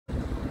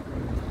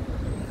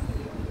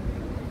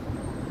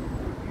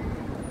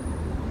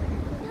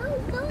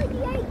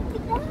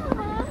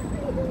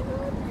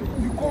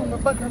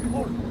back and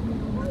hold.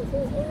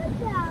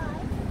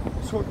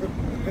 So the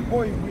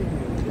boy will.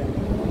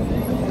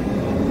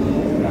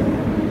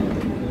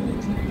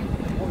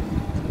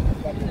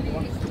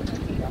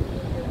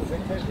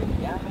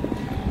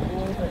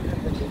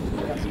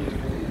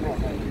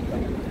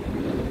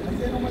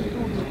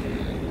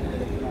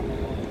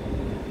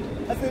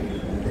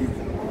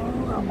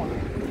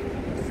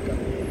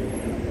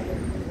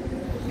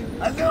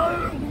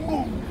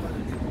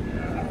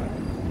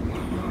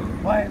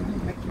 Why are you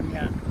making me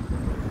up?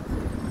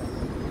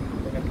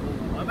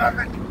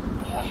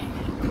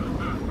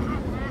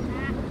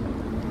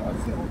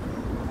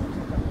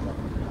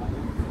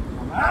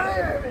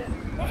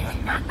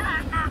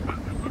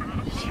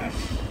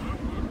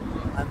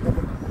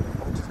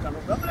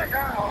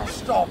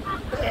 Stop!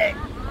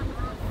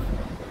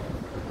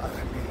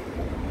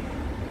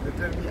 They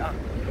tell me,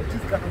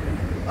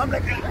 I'm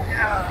like,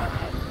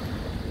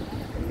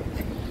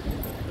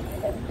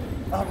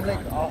 I'm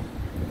like, oh,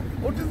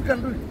 what is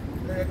going to do?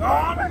 They're like,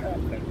 oh my God.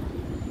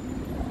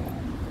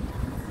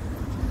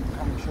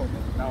 Come show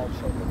them. Now I'll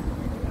show them.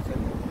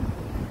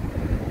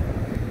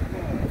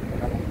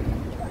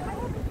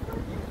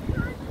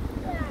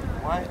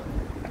 Why?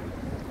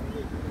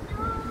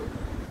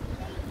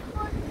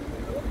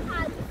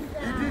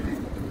 They did it.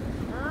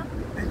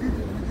 They did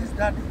it with his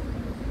daddy.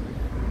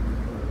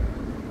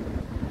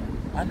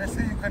 And I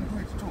say you can do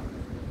it too.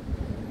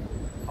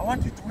 I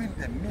want you to win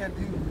them. Me and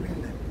you will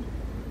win them.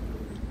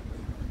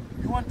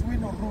 You want to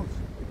win or lose?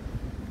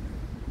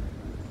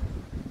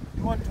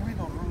 You want to win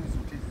or lose,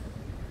 okay?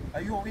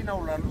 Are you a winner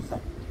or a loser?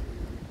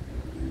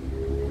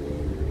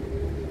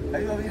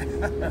 Are you a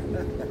winner?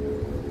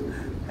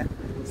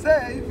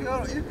 Say, if you're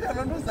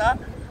a loser,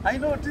 I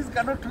know this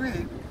cannot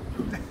win.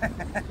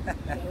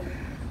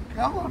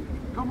 Come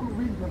on,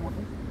 win them,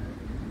 okay?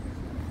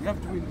 You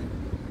have to win them.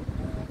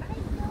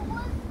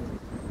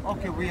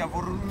 Okay, we have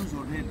lose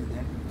already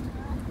then.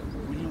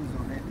 We lose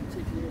already.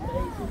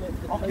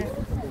 Okay.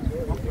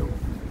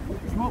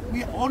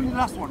 We only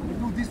last one. We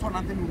do this one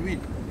and then we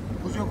win.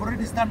 Because you have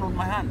already stand on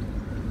my hand.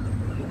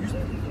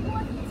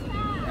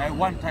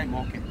 One time,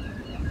 okay.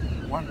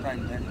 One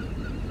time then.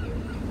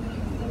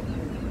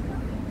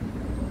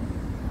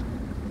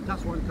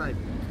 Just one time.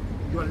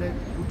 Your leg,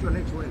 put your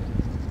legs well.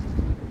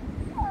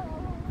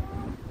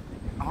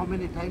 How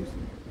many times?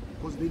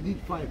 Because they did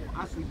 5.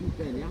 Us we do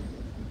 10, yeah?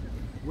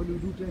 When we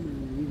do 10, we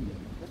win them.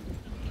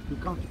 You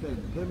count 10.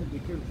 Them they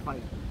count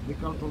 5. They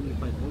count only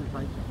 5. Only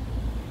 5.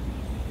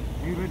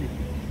 Are you ready?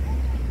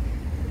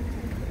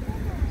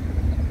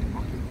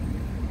 Okay.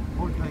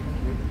 Hold tight.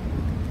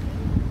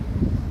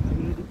 Are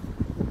you ready?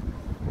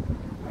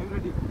 Are you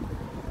ready?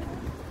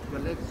 Your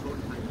legs hold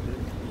tight.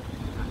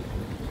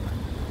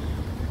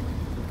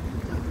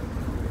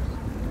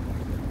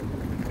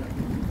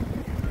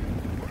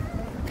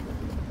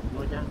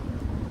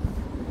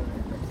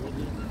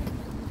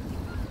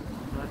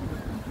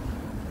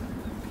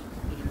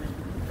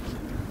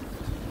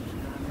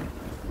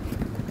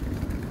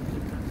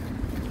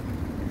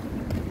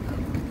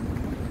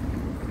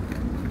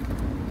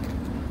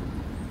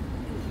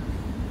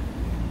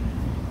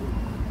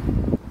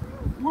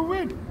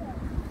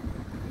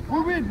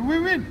 We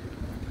win!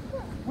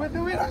 We're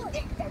the winners!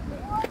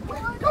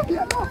 Come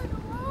here, no!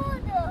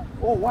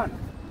 Oh, 1.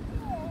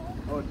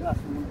 Oh, that's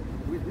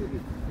we did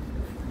it.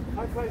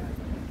 High five!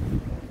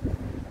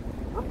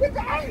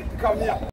 Come here!